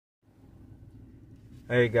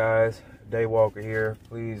Hey guys, Day Walker here.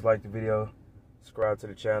 Please like the video, subscribe to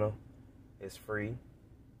the channel. It's free.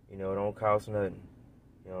 You know, it don't cost nothing.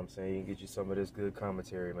 You know what I'm saying? You can get you some of this good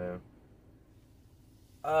commentary, man.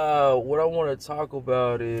 What I want to talk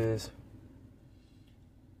about is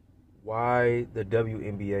why the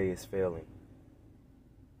WNBA is failing.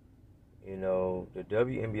 You know, the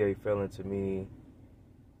WNBA failing to me.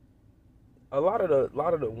 A lot of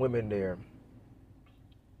the women there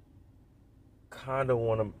kind of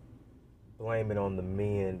want to blame it on the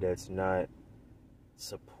men that's not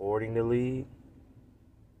supporting the league,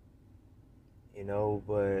 you know,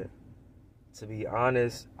 but to be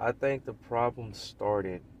honest, I think the problem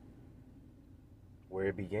started where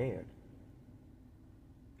it began.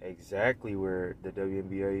 Exactly where the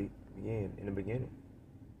WNBA began, in the beginning.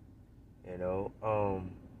 You know,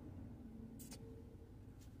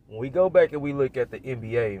 when we go back and we look at the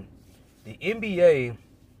NBA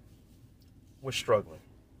was struggling.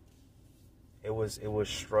 It was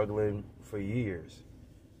struggling for years,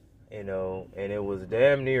 you know, and it was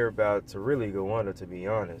damn near about to really go under, to be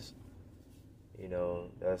honest. You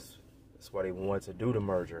know, that's why they wanted to do the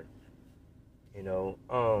merger. You know,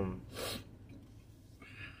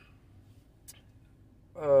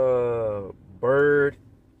 Bird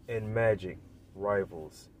and Magic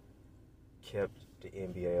rivals kept the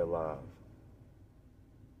NBA alive.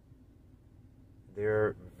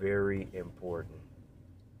 They're very important.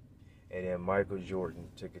 And then Michael Jordan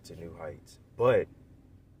took it to new heights. But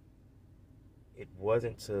it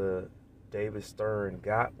wasn't till David Stern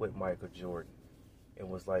got with Michael Jordan and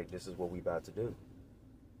was like, this is what we about to do.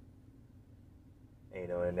 You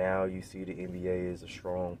know, and now you see the NBA is a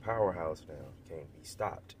strong powerhouse now. Can't be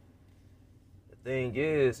stopped. The thing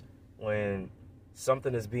is, when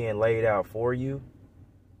something is being laid out for you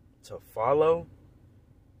to follow,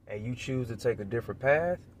 and you choose to take a different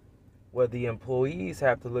path, well, the employees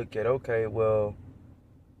have to look at, okay, well,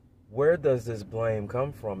 where does this blame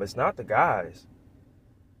come from? It's not the guys.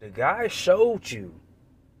 The guys showed you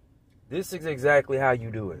this is exactly how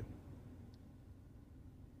you do it,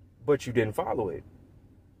 but you didn't follow it.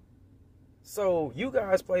 So you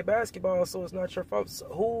guys play basketball, so it's not your fault.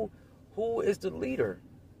 So who is the leader?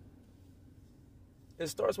 It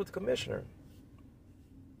starts with the commissioner,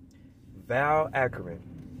 Val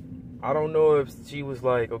Ackerman. I don't know if she was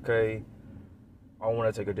like, okay, I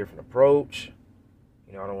want to take a different approach.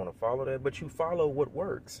 You know, I don't want to follow that. But you follow what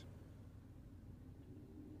works.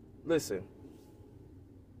 Listen.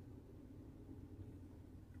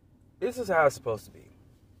 This is how it's supposed to be.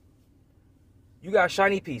 You got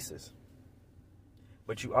shiny pieces.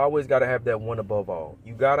 But you always got to have that one above all.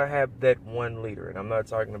 You got to have that one leader. And I'm not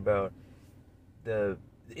talking about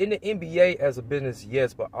in the NBA as a business,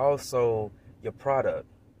 yes, but also your product.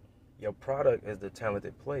 Your product is the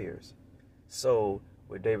talented players. So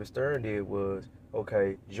what David Stern did was,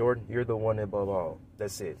 okay, Jordan, you're the one above all.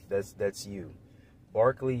 That's it. That's you.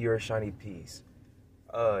 Barkley, you're a shiny piece.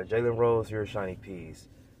 Jalen Rose, you're a shiny piece.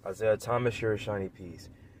 Isaiah Thomas, you're a shiny piece.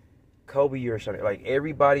 Kobe, you're a shiny. Like,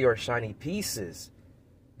 everybody are shiny pieces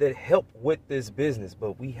that help with this business,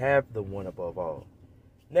 but we have the one above all.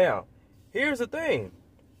 Now, here's the thing.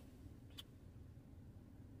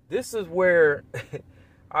 This is where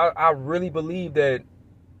I really believe that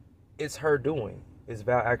it's her doing. It's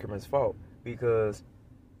Val Ackerman's fault, because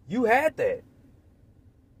you had that.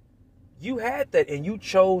 You had that, and you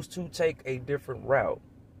chose to take a different route.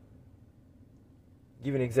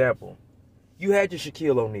 Give you an example. You had your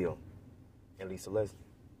Shaquille O'Neal and Lisa Leslie.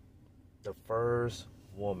 The first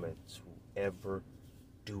woman to ever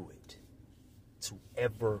do it. To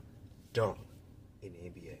ever dunk in the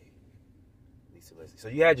NBA. Lisa Leslie. So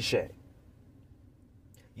you had your Shaq.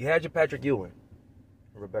 You had your Patrick Ewing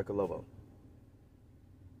and Rebecca Lobo.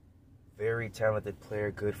 Very talented player,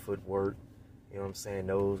 good footwork. You know what I'm saying?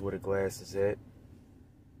 Knows where the glass is at.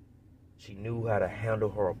 She knew how to handle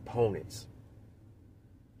her opponents.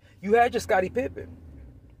 You had your Scottie Pippen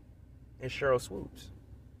and Cheryl Swoops.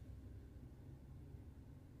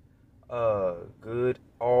 Good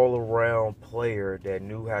all-around player that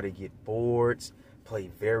knew how to get boards, play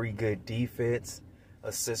very good defense,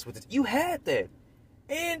 assist with it. You had that.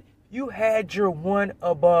 And you had your one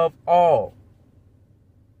above all.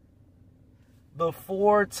 The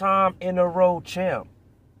 4-time in a row champ.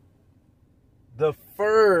 The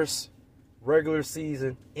first regular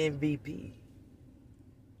season MVP.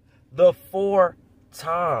 The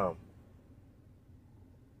 4-time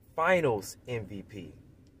finals MVP.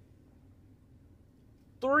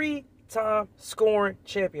 3-time scoring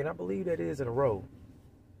champion. I believe that is in a row.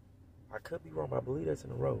 I could be wrong, but I believe that's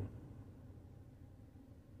in a row.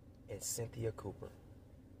 And Cynthia Cooper.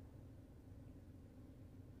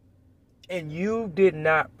 And you did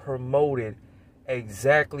not promote it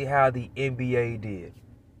exactly how the NBA did.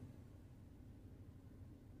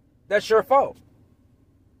 That's your fault.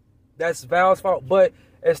 That's Val's fault. But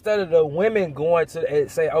instead of the women going to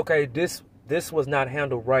say, okay, this was not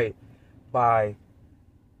handled right by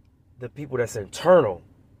the people that's internal,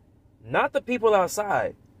 not the people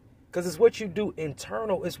outside. Because it's what you do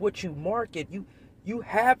internal, it's what you market. You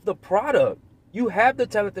have the product. You have the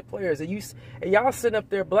talented players. And y'all sitting up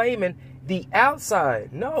there blaming the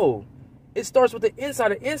outside. No. It starts with the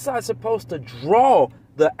inside. The inside's supposed to draw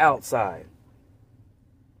the outside.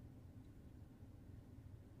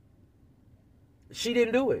 She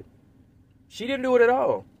didn't do it. She didn't do it at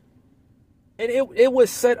all. And it was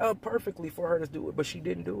set up perfectly for her to do it, but she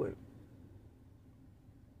didn't do it.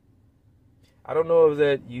 I don't know if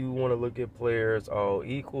that you want to look at players all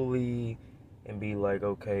equally and be like,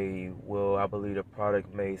 okay, well, I believe the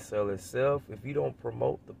product may sell itself. If you don't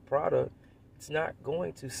promote the product, it's not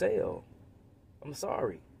going to sell. I'm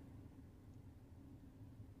sorry.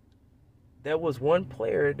 There was one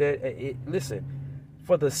player that, listen,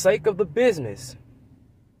 for the sake of the business,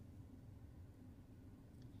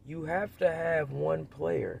 you have to have one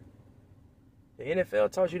player. The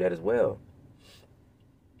NFL taught you that as well.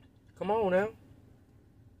 Come on now.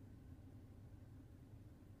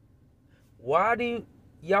 Why do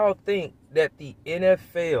y'all think that the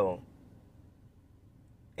NFL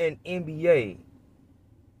and NBA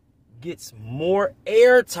gets more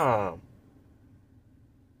airtime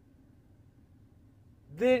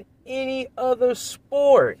than any other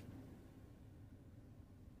sport?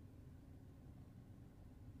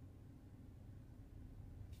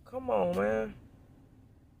 Come on, man.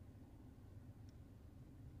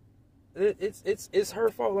 It's her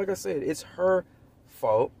fault. Like I said, it's her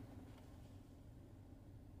fault.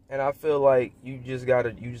 And I feel like you just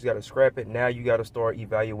gotta scrap it. Now you gotta start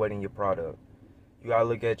evaluating your product. You gotta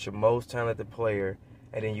look at your most talented player,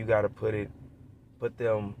 and then you gotta you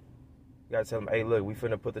gotta tell them, hey, look, we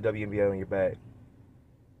finna put the WNBA on your back.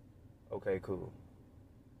 Okay, cool.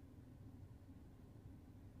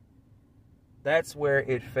 That's where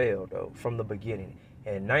it failed, though, from the beginning.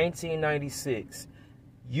 In 1996,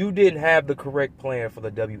 you didn't have the correct plan for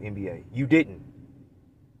the WNBA. You didn't.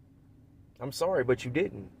 I'm sorry, but you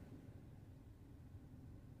didn't.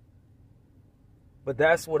 But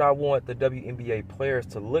that's what I want the WNBA players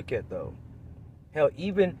to look at, though. Hell,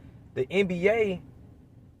 even the NBA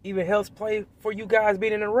even helps play for you guys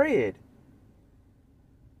being in the red.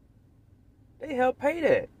 They help pay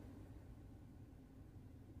that.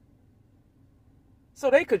 So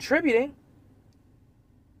they contributing.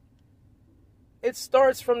 It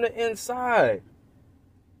starts from the inside.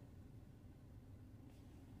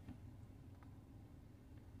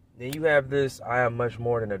 Then you have this, I am much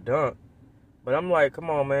more than a dunk. But I'm like, come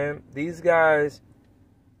on, man. These guys'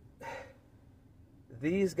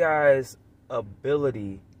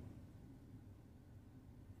 ability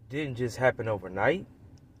didn't just happen overnight.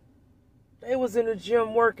 They was in the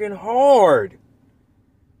gym working hard.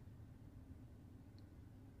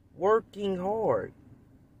 Working hard.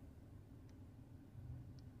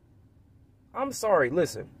 I'm sorry,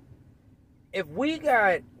 listen. If we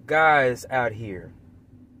got guys out here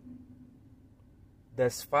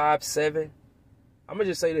that's 5'7", I'm going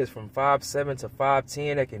to just say this, from 5'7" to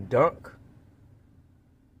 5'10" that can dunk.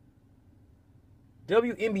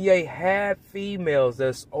 WNBA have females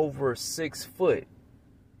that's over 6 foot.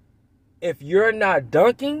 If you're not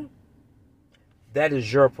dunking, that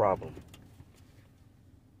is your problem.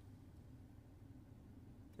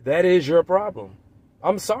 That is your problem.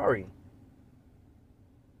 I'm sorry.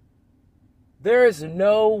 There is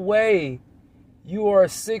no way you are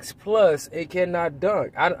 6+ and cannot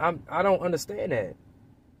dunk. I don't understand that.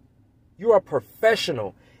 You are a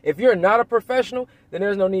professional. If you're not a professional, then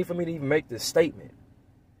there's no need for me to even make this statement.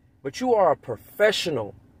 But you are a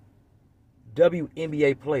professional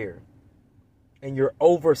WNBA player, and you're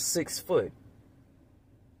over 6 foot.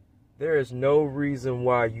 There is no reason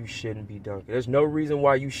why you shouldn't be dunking. There's no reason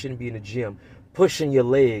why you shouldn't be in the gym, pushing your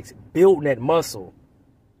legs, building that muscle.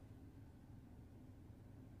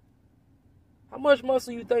 How much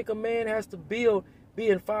muscle you think a man has to build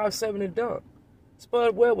being 5'7" and dunk?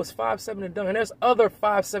 Spud Webb was 5'7" and dunk, and there's other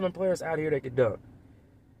 5'7" players out here that can dunk.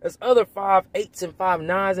 There's other 5'8" and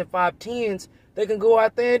 5'9" and 5'10" that can go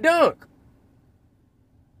out there and dunk.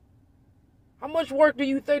 How much work do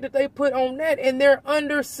you think that they put on that, and they're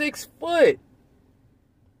under 6 foot?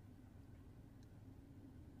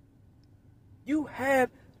 You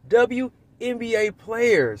have WNBA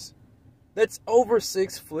players that's over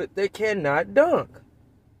 6 foot that cannot dunk.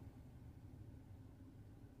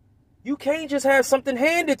 You can't just have something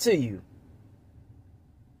handed to you.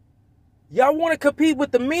 Y'all want to compete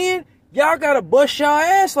with the men? Y'all got to bust y'all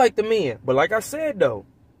ass like the men. But like I said, though,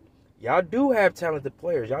 y'all do have talented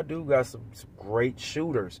players. Y'all do got some great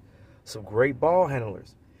shooters, some great ball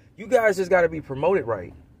handlers. You guys just got to be promoted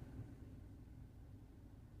right.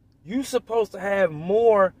 You supposed to have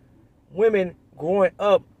more women growing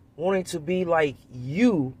up wanting to be like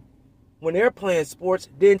you when they're playing sports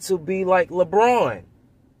than to be like LeBron,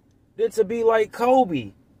 than to be like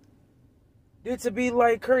Kobe, than to be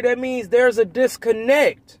like Curry. That means there's a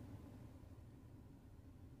disconnect.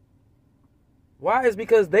 Why? It's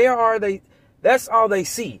because that's all they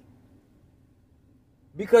see.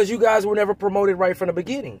 Because you guys were never promoted right from the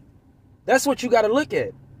beginning. That's what you got to look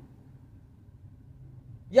at.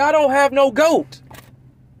 Y'all don't have no GOAT.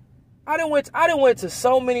 I done went to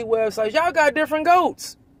so many websites. Y'all got different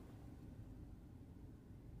GOATs.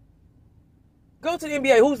 Go to the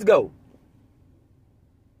NBA. Who's the GOAT?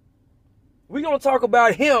 We're going to talk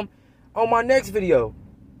about him on my next video.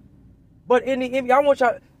 But in the NBA, I want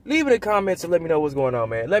y'all leave in the comments and let me know what's going on,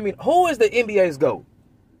 man. Who is the NBA's GOAT?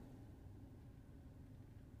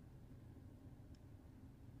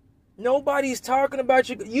 Nobody's talking about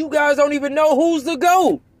you. You guys don't even know who's the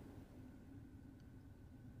GOAT.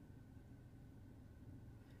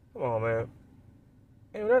 Come on, man.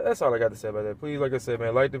 Anyway, that's all I got to say about that. Please, like I said,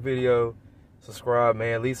 man, like the video, subscribe,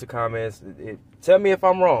 man, leave some comments. Tell me if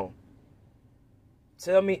I'm wrong.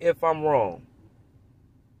 Tell me if I'm wrong.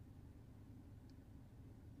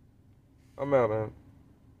 I'm out, man.